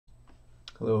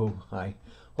Hello, hi.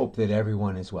 Hope that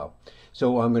everyone is well.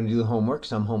 So I'm going to do the homework.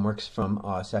 Some homeworks from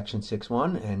section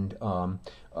 6.1, and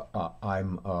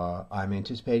I'm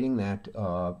anticipating that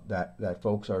that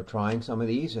folks are trying some of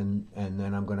these, and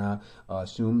then I'm going to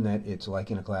assume that it's like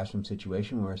in a classroom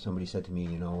situation where somebody said to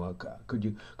me, could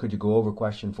you go over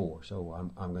question 4?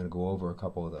 So I'm going to go over a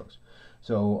couple of those.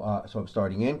 So I'm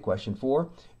starting in question 4.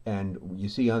 And you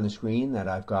see on the screen that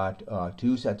I've got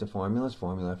two sets of formulas,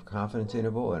 formula for confidence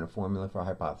interval and a formula for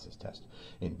hypothesis test.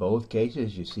 In both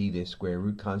cases, you see the square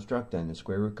root construct and the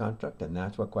square root construct, and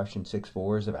that's what question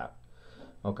 6.4 is about.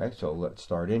 Okay, so let's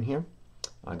start in here.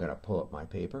 I'm going to pull up my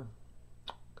paper.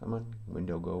 Come on,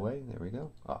 window go away. There we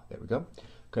go. There we go.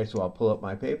 Okay, so I'll pull up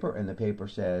my paper, and the paper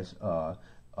says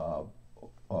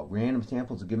random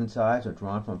samples of given size are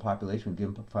drawn from a population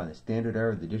given to find the standard error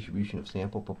of the distribution of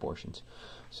sample proportions.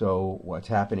 So what's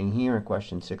happening here in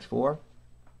question 6.4?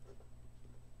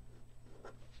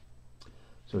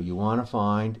 So you want to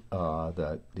find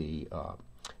the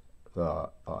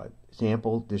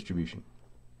sample distribution.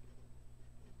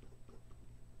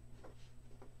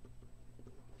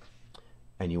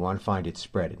 And you want to find its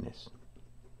spreadedness.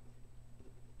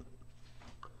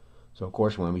 So of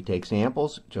course when we take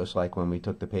samples, just like when we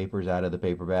took the papers out of the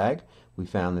paper bag, we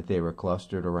found that they were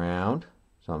clustered around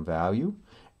some value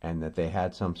and that they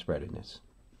had some spreadedness.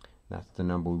 That's the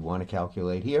number we want to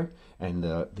calculate here, and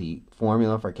the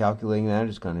formula for calculating that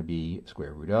is going to be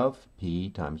square root of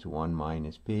p times 1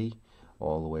 minus p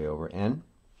all the way over n.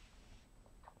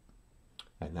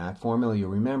 And that formula,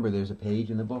 you'll remember there's a page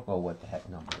in the book. Oh, what the heck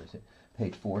number is it?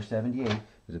 Page 478.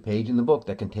 There's a page in the book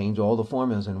that contains all the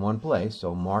formulas in one place,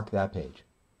 so mark that page.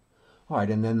 All right,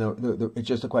 and then it's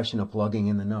just a question of plugging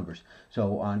in the numbers.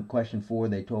 So on question 4,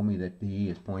 they told me that p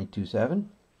is 0.27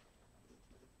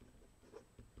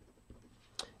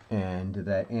 and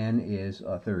that n is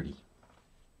 30.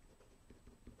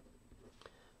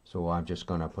 So I'm just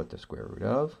going to put the square root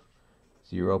of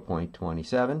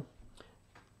 0.27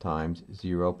 times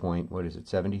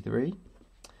 0.73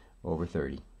 over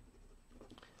 30.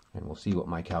 And we'll see what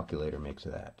my calculator makes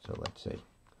of that. So let's say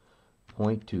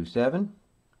 0.27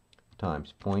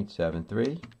 times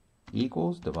 0.73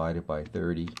 equals, divided by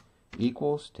 30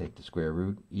 equals, take the square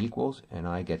root, equals, and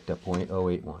I get to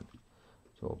 0.081.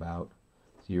 So about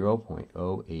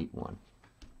 0.081.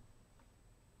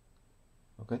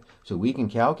 Okay, so we can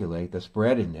calculate the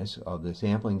spreadedness of the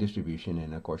sampling distribution,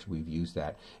 and of course we've used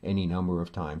that any number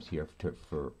of times here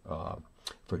for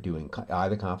doing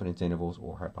either confidence intervals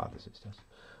or hypothesis tests.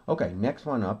 Okay, next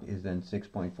one up is then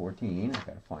 6.14. I've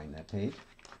got to find that page.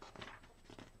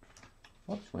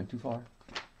 Oops, went too far.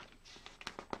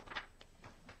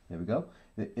 There we go.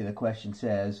 The question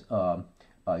says,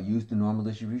 use the normal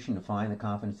distribution to find the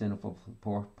confidence interval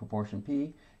for proportion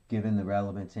p, given the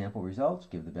relevant sample results,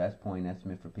 give the best point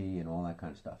estimate for p, and all that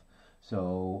kind of stuff.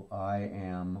 So I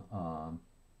am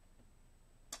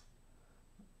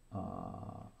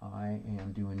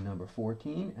doing number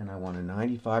 14, and I want a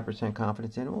 95%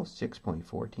 confidence interval,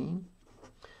 6.14.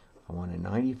 I want a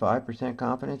 95%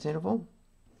 confidence interval.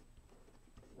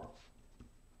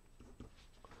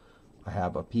 I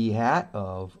have a p hat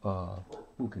of,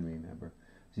 who can remember,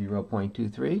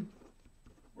 0.23.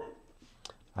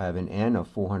 I have an n of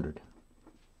 400.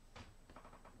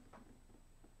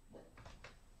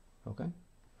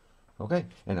 Okay,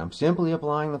 and I'm simply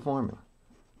applying the formula.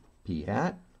 P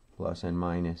hat plus n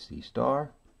minus c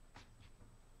star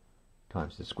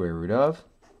times the square root of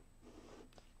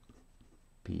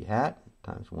p hat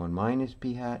times 1 minus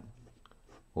p hat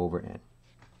over n.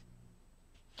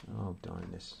 Oh, darn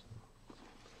this.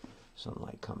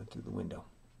 Sunlight coming through the window.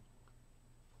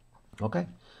 Okay,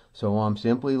 so I'm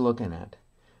simply looking at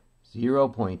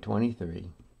 0.23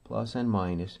 plus and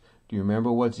minus. Do you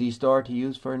remember what z star to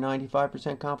use for a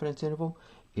 95% confidence interval?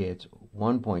 It's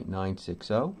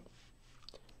 1.960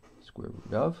 square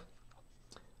root of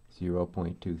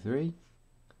 0.23,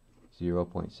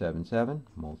 0.77,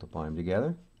 multiply them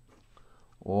together,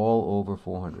 all over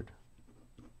 400.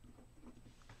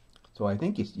 So I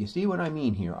think you see what I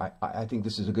mean here. I think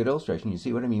this is a good illustration. You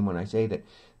see what I mean when I say that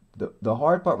the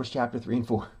hard part was chapter 3 and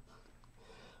 4.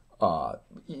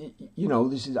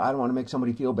 This is, I don't want to make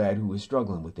somebody feel bad who is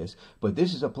struggling with this, but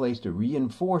this is a place to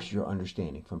reinforce your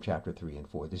understanding from chapter 3 and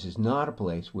 4. This is not a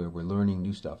place where we're learning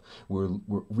new stuff. We're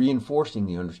reinforcing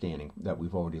the understanding that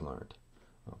we've already learned.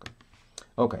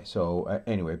 Okay, so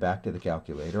anyway, back to the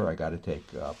calculator. I got to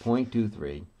take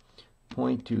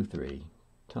 0.23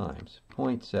 times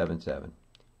 0.77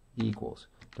 equals,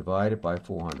 divided by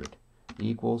 400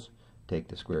 equals, take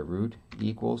the square root,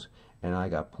 equals, and I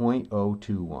got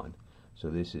 0.021. So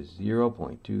this is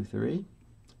 0.23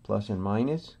 plus and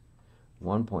minus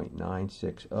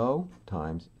 1.960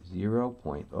 times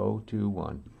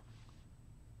 0.021.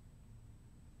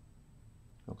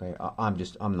 Okay,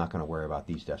 I'm not going to worry about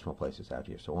these decimal places out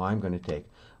here. So I'm going to take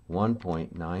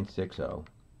 1.960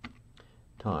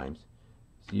 times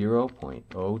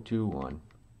 0.021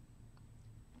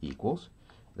 equals,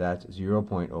 that's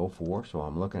 0.04, so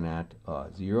I'm looking at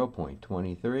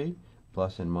 0.23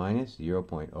 plus and minus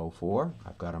 0.04.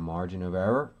 I've got a margin of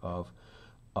error of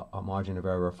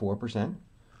 4%.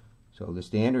 So the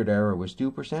standard error was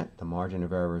 2%, the margin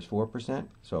of error is 4%,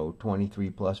 so 23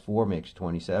 plus 4 makes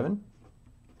 27,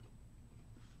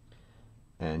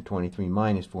 and 23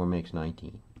 minus 4 makes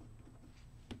 19.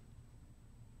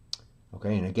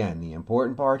 Okay, and again, the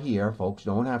important part here, folks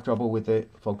don't have trouble with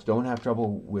it. Folks don't have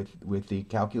trouble with the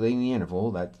calculating the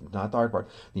interval. That's not the hard part.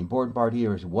 The important part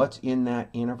here is what's in that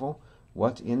interval,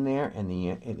 what's in there, and the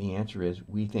answer is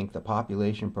we think the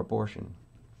population proportion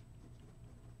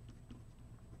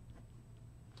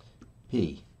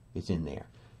P is in there.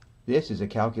 This is a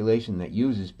calculation that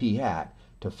uses P hat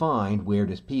to find where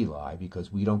does P lie, because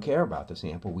we don't care about the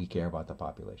sample, we care about the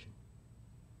population.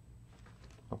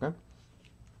 Okay?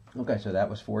 Okay, so that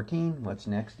was 14. What's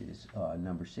next is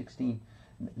number 16.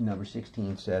 Number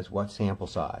 16 says what sample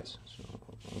size? So,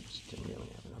 oops, didn't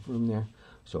really have enough room there.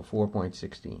 So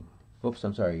 4.16. Oops,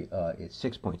 I'm sorry, it's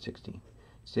 6.16.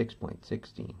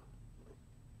 6.16.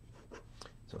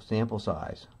 So sample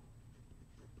size.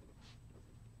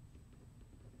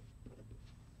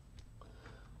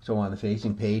 So on the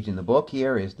facing page in the book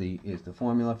here is the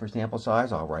formula for sample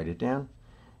size. I'll write it down.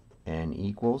 N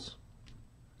equals,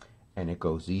 and it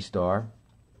goes Z star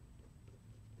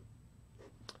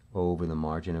over the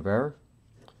margin of error,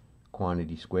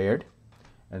 quantity squared,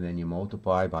 and then you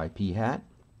multiply by P hat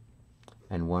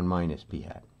and 1 minus P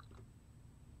hat.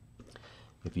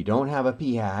 If you don't have a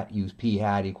P hat, use P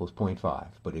hat equals 0.5.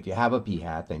 But if you have a P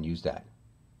hat, then use that.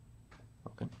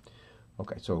 Okay.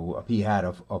 Okay, so a P hat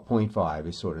of 0.5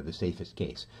 is sort of the safest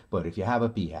case. But if you have a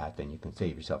P hat, then you can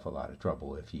save yourself a lot of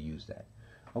trouble if you use that.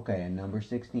 Okay, and number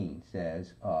 16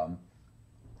 says, well,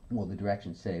 the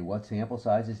directions say what sample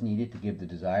size is needed to give the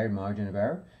desired margin of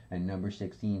error, and number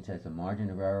 16 says a margin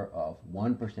of error of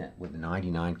 1% with a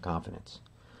 99 confidence.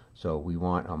 So we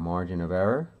want a margin of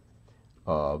error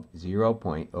of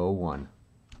 0.01.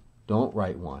 Don't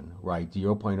write 1, write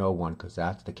 0.01, because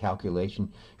that's the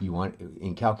calculation you want.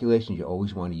 In calculations, you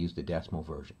always want to use the decimal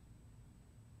version.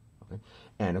 Okay?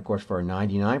 And of course, for a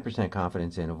 99%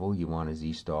 confidence interval, you want a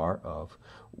Z star of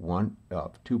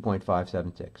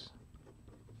 2.576.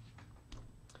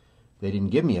 They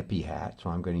didn't give me a P hat, so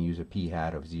I'm going to use a P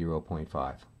hat of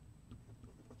 0.5.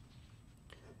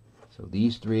 So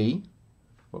these three,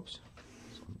 whoops,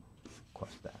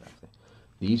 cross that out there.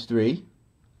 These three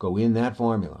go in that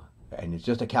formula, and it's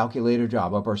just a calculator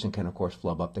job. A person can, of course,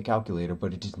 flub up the calculator,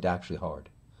 but it isn't actually hard.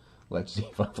 Let's see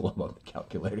if I flub up the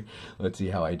calculator. Let's see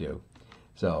how I do.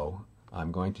 So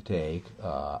I'm going to take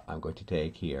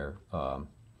here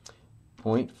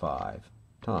 0.5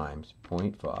 times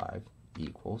 0.5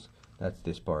 equals, that's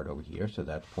this part over here, so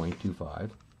that's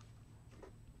 0.25.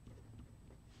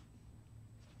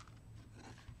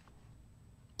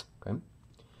 Okay.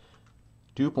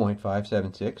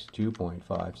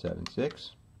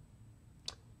 2.576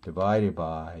 divided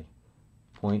by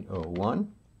 0.01,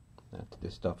 that's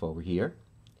this stuff over here,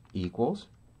 equals,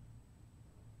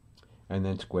 and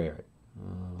then square it.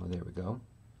 There we go,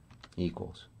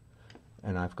 equals.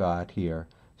 And I've got here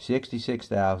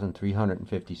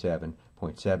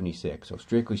 66,357.76. So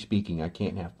strictly speaking, I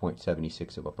can't have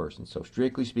 0.76 of a person. So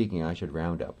strictly speaking, I should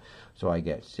round up. So I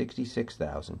get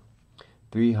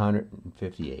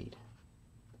 66,358.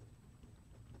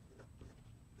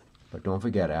 But don't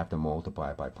forget, I have to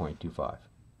multiply by 0.25.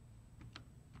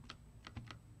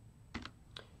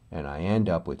 And I end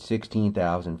up with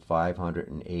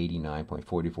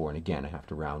 16,589.44. And again, I have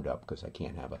to round up because I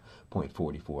can't have a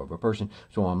 0.44 of a person.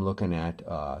 So I'm looking at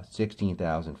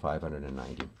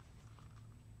 16,590.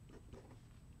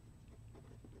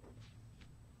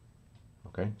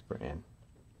 Okay, for N.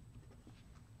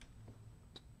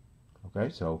 Okay,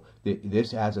 so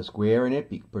this has a square in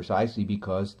it precisely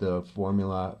because the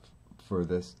formula for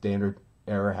the standard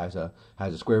error has a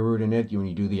square root in it. When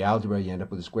you do the algebra, you end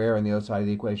up with a square on the other side of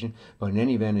the equation. But in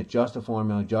any event, it's just a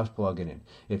formula, just plug it in.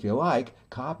 If you like,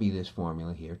 copy this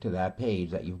formula here to that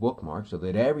page that you've bookmarked so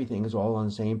that everything is all on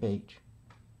the same page.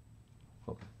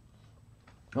 Okay,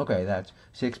 okay, that's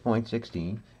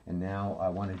 6.16. And now I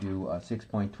want to do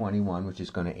 6.21, which is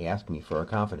going to ask me for a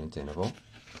confidence interval.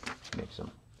 Make some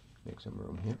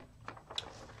room here.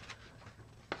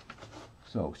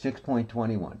 So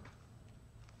 6.21.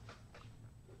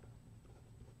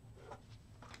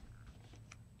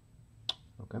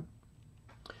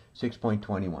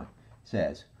 6.21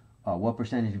 says, what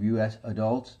percentage of U.S.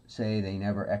 adults say they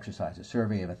never exercise? A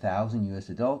survey of 1,000 U.S.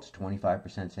 adults,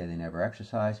 25% say they never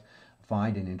exercise.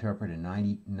 Find and interpret a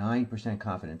 99%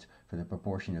 confidence for the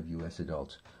proportion of U.S.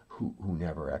 adults who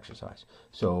never exercise.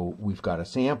 So we've got a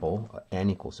sample,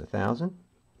 n equals 1,000,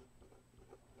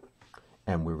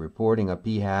 and we're reporting a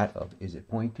p-hat of, is it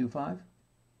 0.25?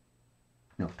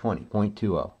 No, 20,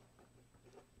 0.20.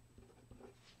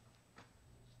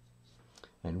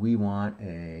 And we want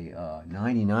a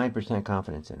 99%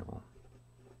 confidence interval.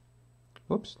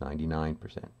 Whoops,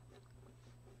 99%.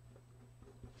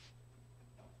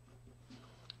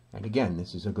 And again,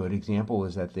 this is a good example,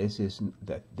 is that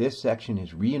this section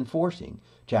is reinforcing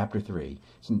chapter 3.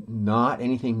 It's not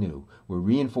anything new. We're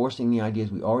reinforcing the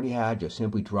ideas we already had, just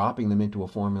simply dropping them into a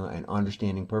formula and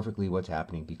understanding perfectly what's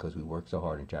happening because we worked so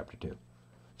hard in chapter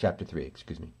 3,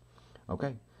 excuse me.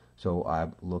 Okay, so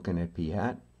I'm looking at p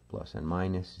hat plus n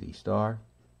minus z star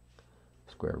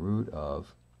square root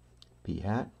of p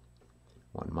hat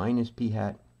 1 minus p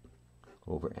hat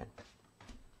over n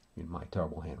in my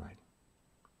terrible handwriting.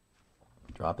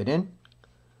 Drop it in.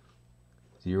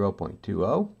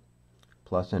 0.20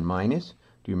 plus and minus.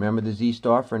 Do you remember the z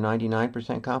star for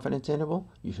 99% confidence interval?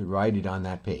 You should write it on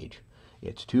that page.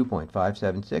 It's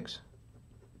 2.576.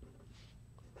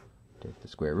 Take the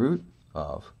square root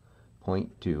of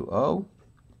 0.20,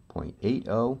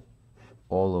 0.80,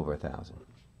 all over 1,000.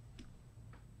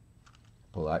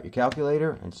 Pull out your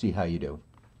calculator and see how you do.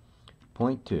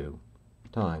 0.2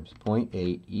 times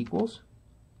 0.8 equals,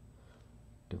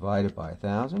 divided by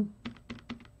 1,000,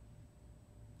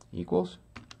 equals,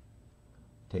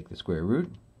 take the square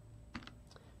root,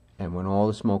 and when all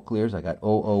the smoke clears, I got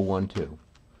 0012.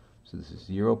 So this is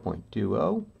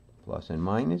 0.20 plus and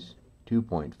minus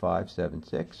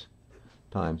 2.576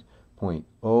 times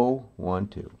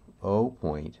 0.012.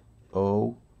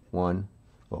 0.010,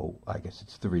 I guess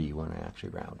it's 3 when I actually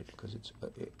round it because it's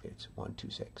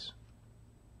 126.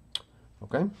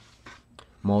 Okay?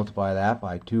 Multiply that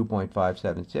by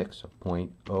 2.576, so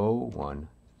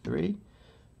 0.013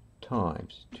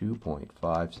 times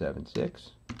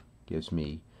 2.576 gives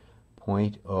me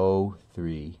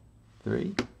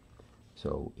 0.033.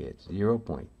 So it's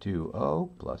 0.20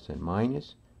 plus and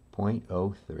minus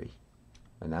 0.03.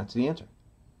 And that's the answer.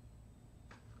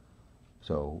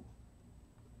 So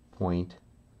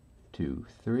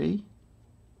 0.23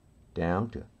 down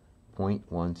to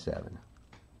 0.17.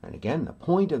 And again, the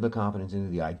point of the confidence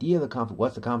interval, the idea of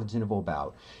what's the confidence interval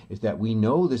about, is that we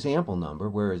know the sample number.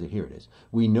 Where is it? Here it is.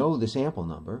 We know the sample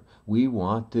number. We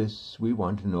want to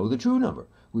know the true number.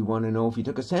 We want to know if you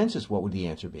took a census, what would the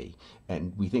answer be?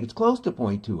 And we think it's close to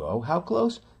 0.20. How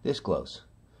close? This close.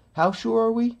 How sure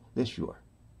are we? This sure.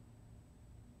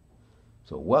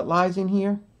 So what lies in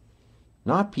here?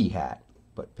 Not p hat,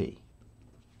 but p.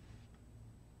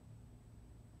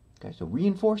 Okay, so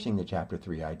reinforcing the chapter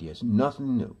 3 ideas,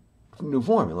 nothing new. New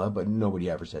formula, but nobody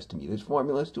ever says to me, this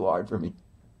formula is too hard for me.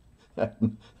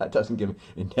 That doesn't give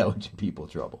intelligent people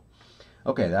trouble.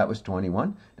 Okay, that was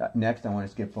 21. Next, I want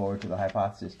to skip forward to the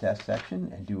hypothesis test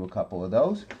section and do a couple of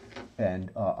those. And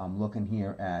I'm looking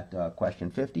here at question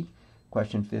 50.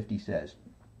 Question 50 says,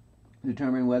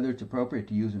 determine whether it's appropriate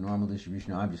to use a normal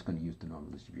distribution. I'm just going to use the normal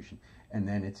distribution. And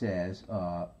then it says,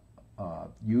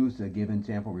 use the given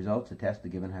sample results to test the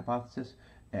given hypothesis,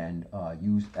 and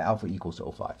use alpha equals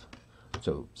 0.05.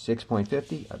 So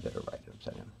 6.50, I better write it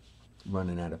upside down.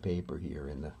 Running out of paper here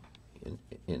in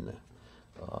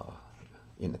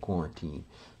the quarantine.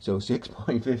 So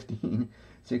 6.15,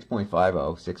 6.50,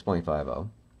 6.50,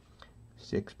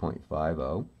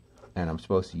 6.50, and I'm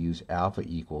supposed to use alpha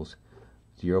equals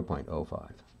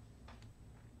 0.05.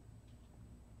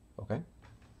 Okay?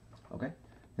 Okay?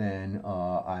 Then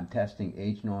I'm testing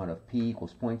h naught of p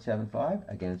equals 0.75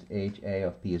 against ha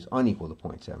of p is unequal to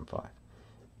 0.75.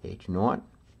 H naught,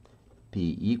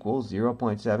 p equals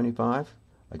 0.75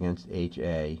 against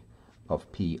ha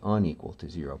of p unequal to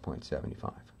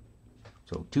 0.75.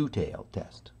 So two-tailed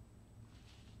test.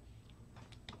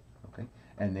 Okay,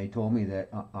 and they told me that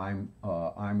I'm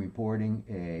reporting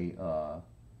a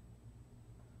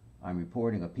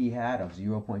p hat of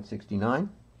 0.69.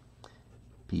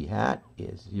 P hat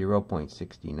is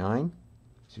 0.69,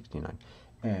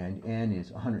 and n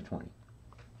is 120.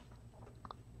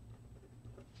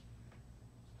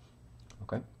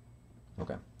 Okay?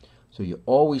 Okay. So you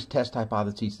always test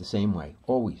hypotheses the same way.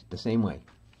 Always the same way.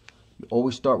 You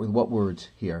always start with what words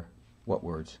here? What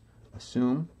words?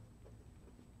 Assume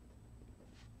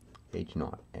h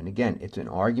naught. And again, it's an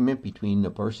argument between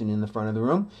the person in the front of the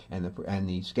room and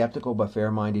the skeptical but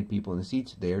fair-minded people in the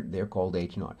seats. They're called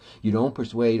h naught. You don't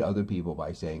persuade other people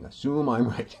by saying, assume I'm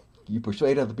right. You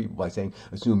persuade other people by saying,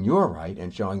 assume you're right,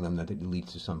 and showing them that it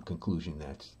leads to some conclusion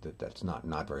that's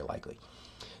not very likely.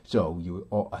 So you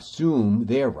assume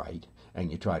they're right, and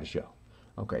you try to show.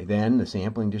 Okay, then the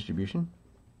sampling distribution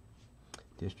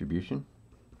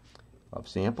of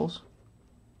samples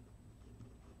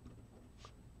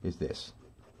is this.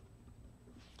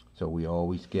 So we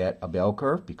always get a bell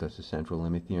curve because the central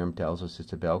limit theorem tells us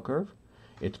it's a bell curve.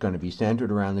 It's going to be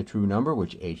centered around the true number,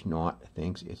 which H naught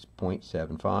thinks is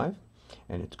 0.75,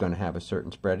 and it's going to have a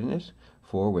certain spreadiness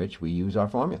for which we use our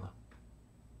formula.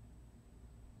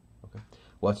 Okay.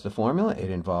 What's the formula?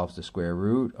 It involves the square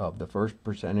root of the first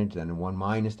percentage, then 1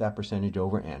 minus that percentage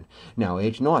over n. Now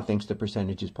H naught thinks the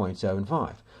percentage is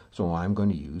 0.75, so I'm going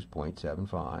to use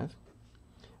 0.75,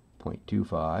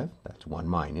 0.25, that's 1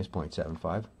 minus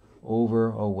 0.75,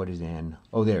 over, oh, what is n?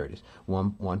 Oh, there it is,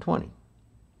 120.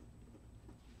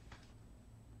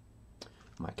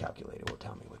 My calculator will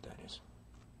tell me what that is.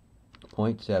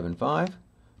 0.75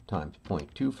 times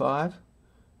 0.25.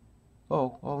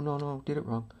 Oh, no, did it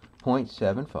wrong.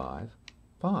 0.755.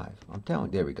 I'm telling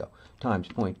you, there we go. Times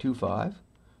 0.25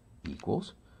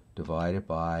 equals, divided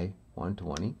by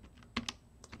 120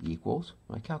 equals,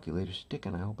 my calculator's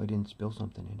sticking, I hope I didn't spill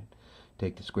something in it.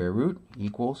 Take the square root,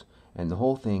 equals, and the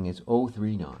whole thing is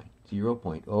 039.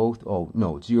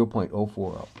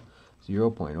 0.040.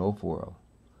 0.040.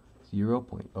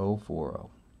 0.040.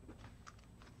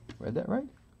 Read that right?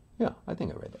 Yeah, I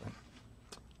think I read that right.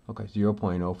 Okay,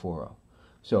 0.040.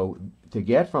 So to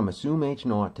get from assume H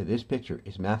naught to this picture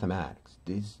is mathematics.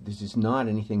 This is not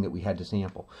anything that we had to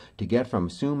sample. To get from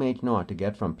assume H naught, to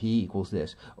get from P equals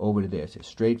this over to this is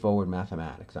straightforward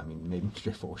mathematics. I mean, maybe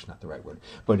straightforward is not the right word,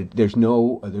 but there's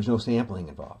no sampling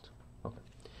involved. Okay.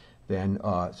 Then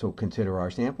so consider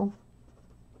our sample.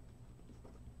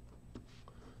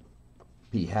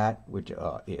 P hat, which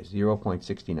is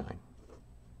 0.69.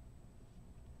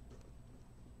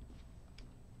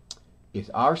 Is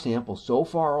our sample so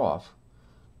far off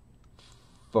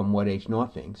from what H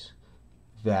naught thinks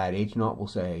that H naught will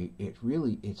say,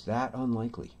 it's that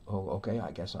unlikely. Oh, okay,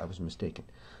 I guess I was mistaken.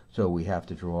 So we have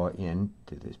to draw in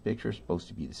to this picture. It's supposed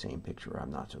to be the same picture.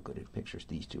 I'm not so good at pictures.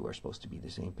 These two are supposed to be the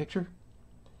same picture.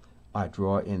 I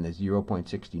draw in the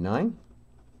 0.69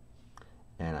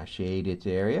 and I shade its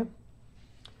area.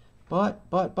 But,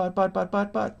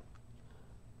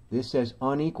 this says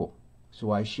unequal.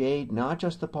 So I shade not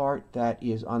just the part that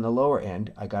is on the lower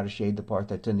end, I got to shade the part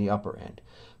that's in the upper end.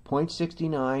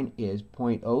 0.69 is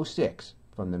 0.06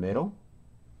 from the middle.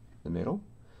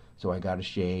 So I got to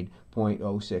shade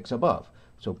 0.06 above.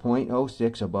 So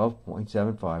 0.06 above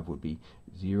 0.75 would be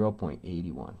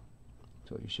 0.81.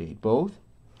 So you shade both,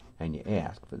 and you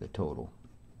ask for the total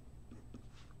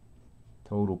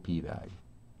p-value.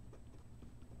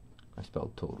 I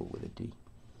spelled total with a D.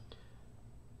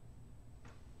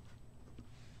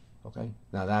 Okay,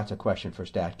 now that's a question for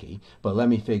StatKey, but let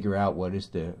me figure out what is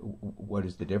the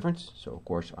difference. So of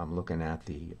course I'm looking at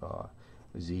the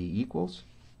Z equals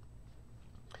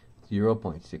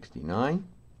 0.69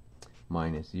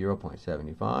 minus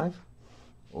 0.75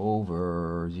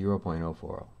 over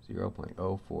 0.040.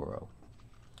 0.040.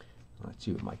 Let's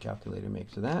see what my calculator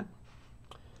makes of that.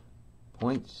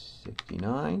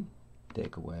 0.69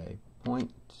 take away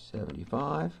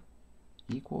 0.75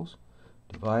 equals,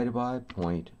 divided by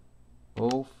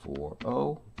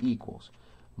 0.040 equals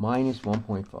minus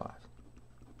 1.5.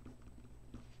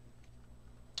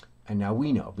 And now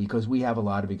we know, because we have a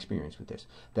lot of experience with this,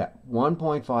 that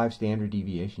 1.5 standard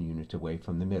deviation units away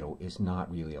from the middle is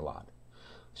not really a lot.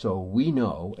 So we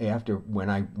know, when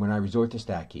I resort to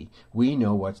StatKey, we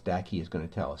know what StatKey is going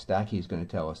to tell us. StatKey is going to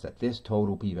tell us that this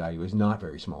total p-value is not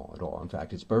very small at all. In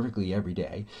fact, it's perfectly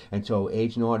everyday. And so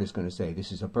H naught is going to say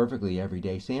this is a perfectly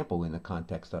everyday sample in the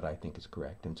context that I think is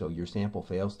correct. And so your sample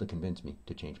fails to convince me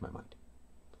to change my mind.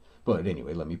 But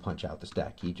anyway, let me punch out the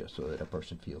StatKey just so that a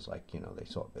person feels like, you know, they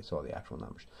saw the actual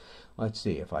numbers. Let's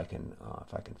see if I can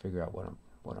figure out what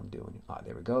I'm doing.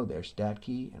 There we go. There's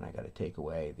StatKey, and I got to take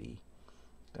away the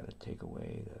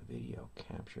video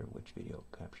capture. Which video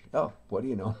capture? Oh, what do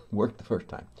you know? Worked the first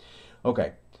time.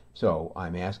 Okay, so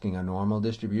I'm asking a normal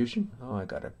distribution. Oh, I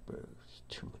got to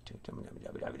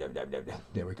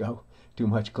there we go. Too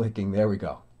much clicking. There we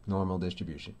go. Normal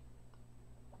distribution.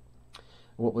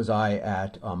 What was I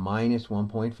at? Minus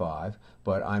 1.5,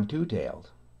 but I'm two-tailed.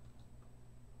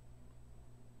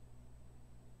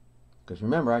 Because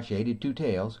remember, I shaded two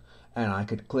tails, and I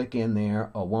could click in there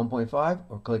a 1.5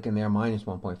 or click in there minus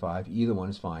 1.5. Either one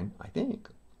is fine, I think.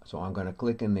 So I'm going to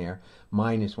click in there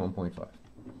minus 1.5.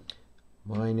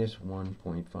 Minus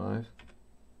 1.5.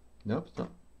 Nope, it's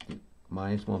not.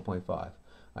 Minus 1.5.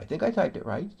 I think I typed it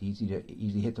right. It's easy to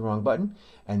hit the wrong button.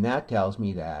 And that tells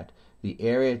me that the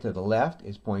area to the left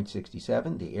is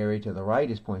 0.67. The area to the right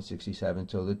is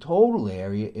 0.67. So the total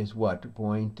area is what?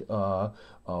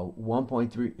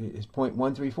 1.3 is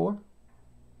 0.134?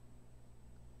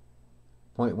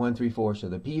 0.134. So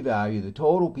the p-value, the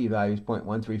total p-value is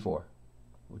 0.134,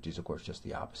 which is, of course, just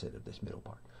the opposite of this middle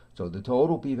part. So the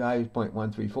total p-value is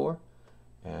 0.134.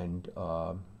 And,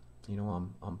 you know,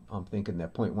 I'm thinking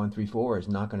that 0.134 is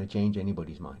not going to change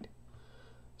anybody's mind.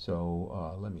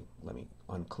 So let me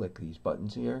unclick these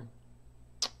buttons here.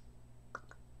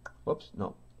 Whoops,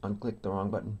 no, unclick the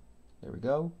wrong button. There we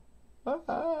go.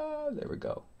 There we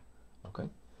go. Okay,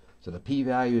 so the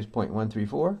p-value is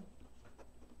 0.134.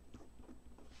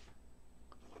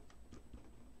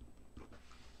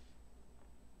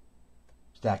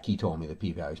 StatKey told me the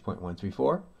p-value is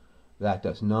 0.134. That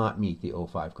does not meet the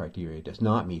O5 criteria. It does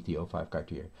not meet the O5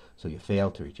 criteria. So you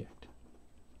fail to reject.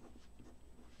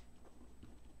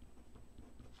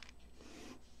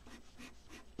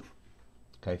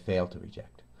 Okay, fail to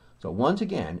reject. So once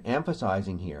again,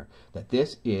 emphasizing here that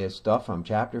this is stuff from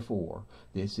Chapter 4.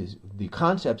 This is, the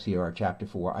concepts here are Chapter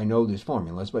 4. I know there's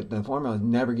formulas, but the formulas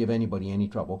never give anybody any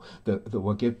trouble.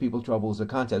 What gives people trouble is the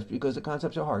concepts, because the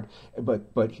concepts are hard. But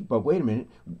wait a minute,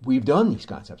 we've done these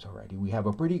concepts already. We have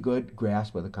a pretty good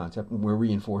grasp of the concept, and we're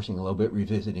reinforcing a little bit,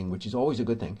 revisiting, which is always a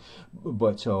good thing.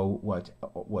 But so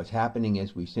what's happening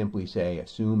is we simply say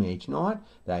assume H naught.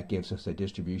 That gives us a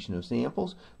distribution of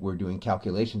samples. We're doing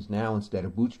calculations now instead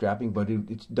of bootstrapping, but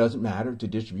it doesn't matter. It's a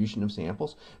distribution of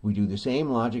samples. We do the same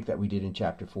logic that we did in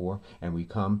Chapter 4, and we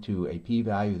come to a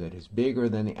p-value that is bigger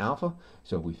than the alpha,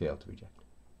 so we fail to reject.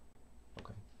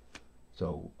 Okay,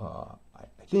 so I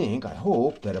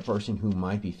hope that a person who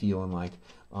might be feeling like,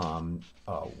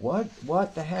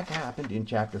 what the heck happened in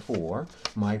Chapter 4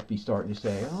 might be starting to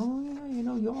say, oh yeah, you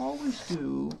know, you always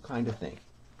do, kind of thing.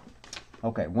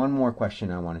 Okay, one more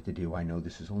question I wanted to do. I know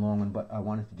this is a long one, but I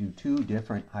wanted to do two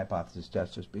different hypothesis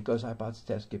tests just because hypothesis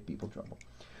tests give people trouble.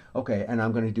 Okay, and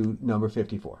I'm going to do number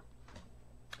 54.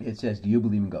 It says, do you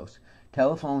believe in ghosts?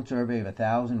 Telephone survey of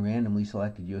 1,000 randomly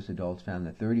selected U.S. adults found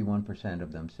that 31%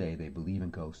 of them say they believe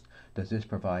in ghosts. Does this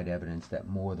provide evidence that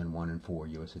more than 1 in 4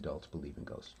 U.S. adults believe in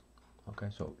ghosts? Okay,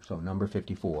 so number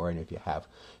 54, and if you have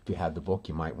the book,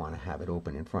 you might want to have it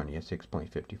open in front of you,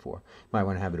 6.54. You might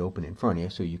want to have it open in front of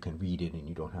you so you can read it and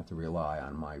you don't have to rely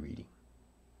on my reading.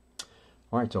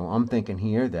 All right, so I'm thinking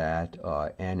here that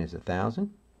n is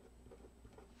 1,000,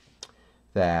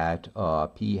 that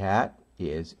p hat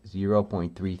is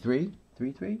 0.33,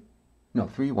 no,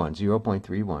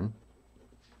 0.31,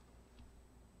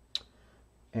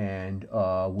 and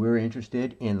we're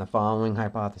interested in the following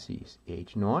hypotheses: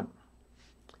 H naught,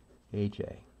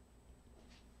 HA.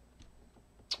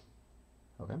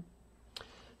 Okay.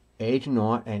 H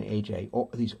naught and HA,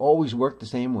 these always work the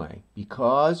same way.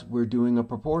 Because we're doing a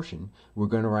proportion, we're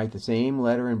going to write the same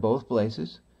letter in both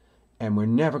places, and we're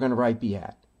never going to write B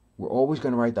hat. We're always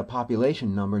going to write the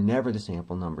population number, never the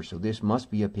sample number. So this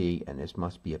must be a P, and this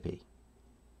must be a P.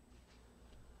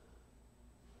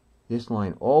 This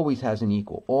line always has an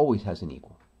equal, always has an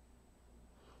equal.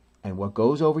 And what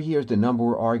goes over here is the number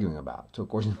we're arguing about. So, of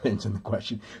course, it depends on the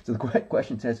question. So the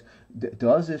question says,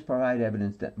 does this provide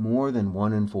evidence that more than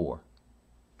 1 in 4?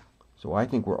 So I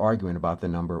think we're arguing about the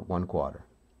number 1/4.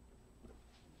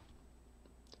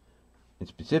 And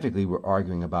specifically, we're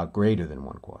arguing about greater than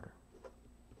 1/4.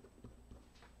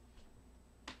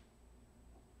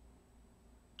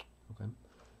 Okay.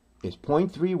 Is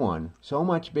 0.31 so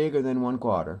much bigger than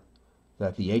 1/4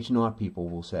 that the H naught people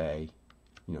will say,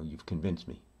 you know, you've convinced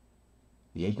me?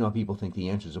 The H naught people think the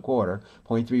answer is 1/4.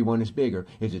 0.31 is bigger.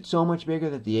 Is it so much bigger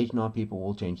that the H naught people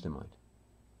will change their mind?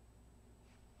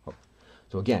 Oh.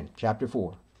 So again, Chapter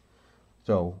 4.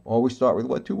 So always start with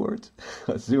what, 2 words?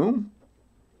 Assume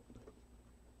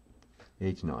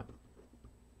H naught.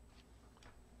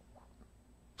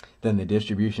 Then the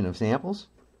distribution of samples.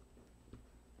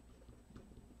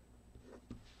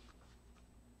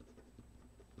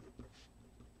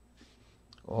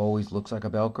 Always looks like a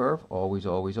bell curve. Always,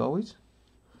 always, always.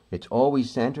 It's always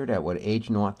centered at what H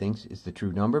naught thinks is the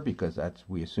true number, because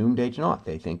we assumed H naught.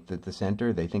 They think that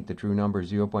they think the true number is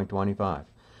 0.25.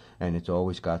 And it's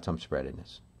always got some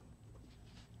spreadedness.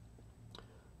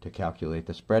 To calculate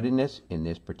the spreadedness in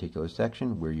this particular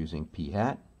section, we're using p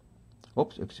hat.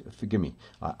 Oops, forgive me.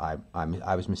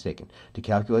 I was mistaken. To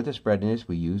calculate the spreadedness,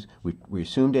 we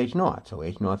assumed H naught. So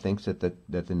H naught thinks that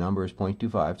the number is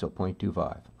 0.25, so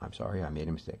 0.25. I'm sorry, I made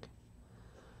a mistake.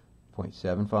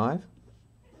 0.75.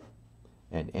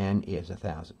 And n is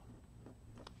 1,000.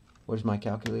 What does my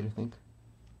calculator think?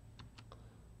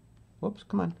 Whoops,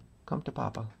 come on. Come to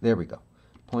Papa. There we go.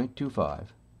 0.25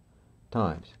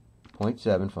 times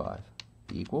 0.75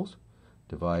 equals,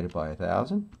 divided by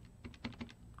 1,000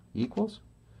 equals,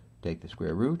 take the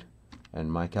square root, and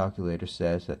my calculator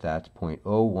says that that's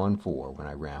 0.014 when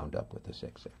I round up with the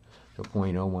 6 there. So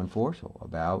 0.014, so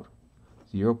about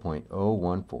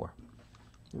 0.014,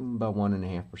 about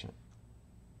 1.5%.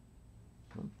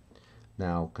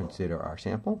 Now consider our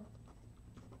sample.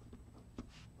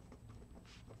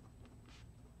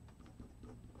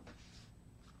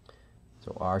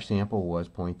 So our sample was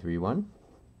 0.31.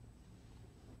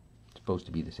 It's supposed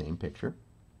to be the same picture.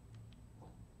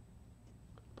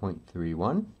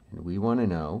 0.31, and we want to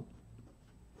know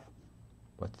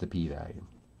what's the p-value.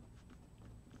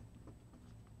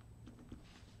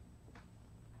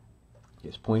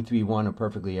 Is 0.31 a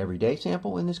perfectly everyday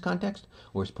sample in this context,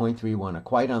 or is 0.31 a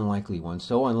quite unlikely one,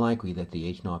 so unlikely that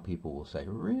the H0 people will say,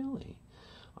 really?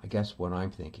 I guess what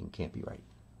I'm thinking can't be right.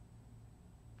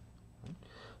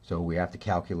 So we have to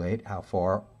calculate how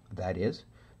far that is.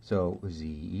 So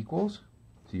z equals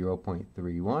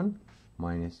 0.31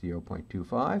 minus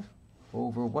 0.25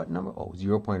 over what number? Oh,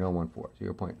 0.014.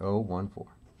 0.014.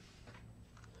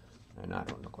 And I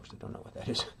don't know, of course, I don't know what that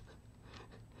is.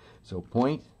 So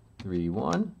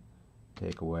 0.31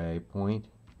 take away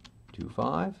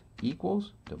 0.25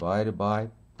 equals, divided by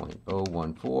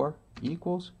 0.014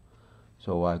 equals.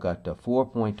 So I got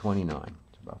 4.29.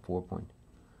 It's about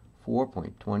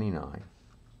 4.29.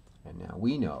 And now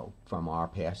we know from our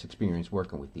past experience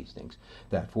working with these things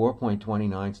that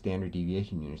 4.29 standard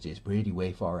deviation units is pretty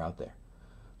way far out there.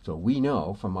 So we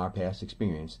know from our past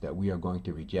experience that we are going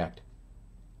to reject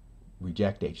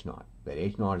H0. That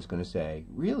H0 is going to say,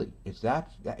 really, it's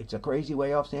a crazy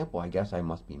way off sample. I guess I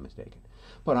must be mistaken.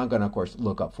 But I'm going to, of course,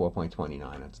 look up 4.29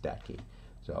 on StatKey.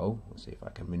 So let's see if I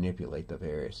can manipulate the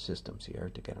various systems here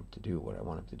to get them to do what I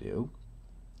want them to do.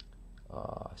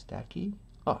 StatKey.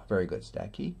 Oh, very good,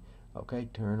 StatKey. Okay,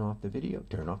 turn off the video.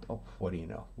 Turn off. Oh, what do you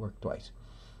know? Work twice.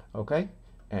 Okay,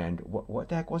 and what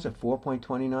the heck was it?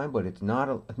 4.29, but it's not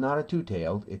a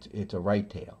two-tailed. It's a right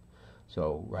tail.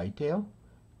 So right tail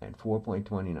and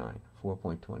 4.29.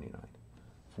 4.29.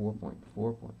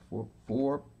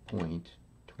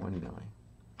 4.29.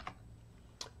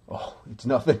 Oh, it's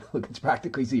nothing. Look, it's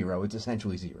practically zero. It's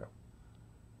essentially zero.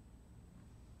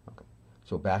 Okay,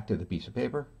 so back to the piece of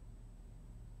paper.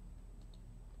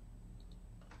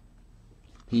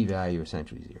 P-value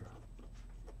essentially zero.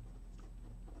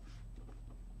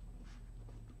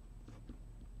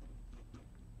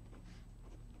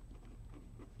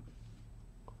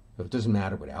 So it doesn't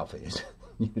matter what alpha is.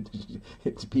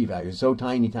 It's p-value. It's so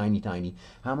tiny, tiny, tiny.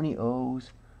 How many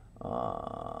O's?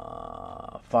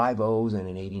 5 O's and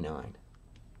an 89.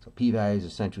 So p-value is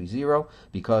essentially zero.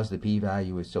 Because the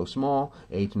p-value is so small,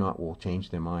 H0 will change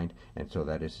their mind, and so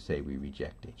that is to say we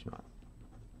reject H0.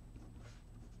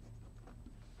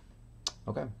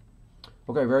 Okay.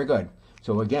 Okay, very good.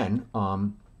 So again,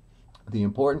 the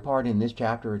important part in this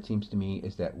chapter, it seems to me,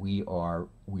 is that we are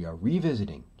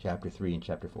revisiting Chapter 3 and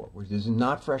Chapter 4. This is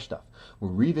not fresh stuff.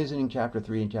 We're revisiting Chapter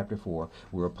 3 and Chapter 4.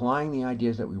 We're applying the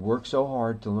ideas that we worked so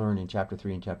hard to learn in Chapter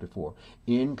 3 and Chapter 4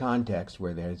 in context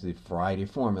where there's a variety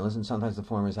of formulas, and sometimes the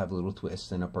formulas have little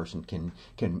twists, and a person can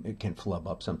flub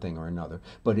up something or another.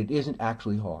 But it isn't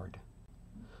actually hard.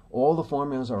 All the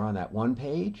formulas are on that one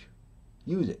page.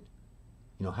 Use it.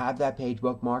 You know, have that page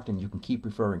bookmarked, and you can keep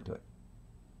referring to it.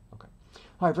 Okay.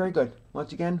 All right, very good.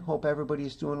 Once again, hope everybody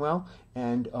is doing well,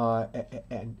 and so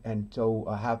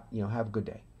have a good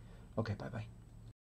day. Okay, bye bye.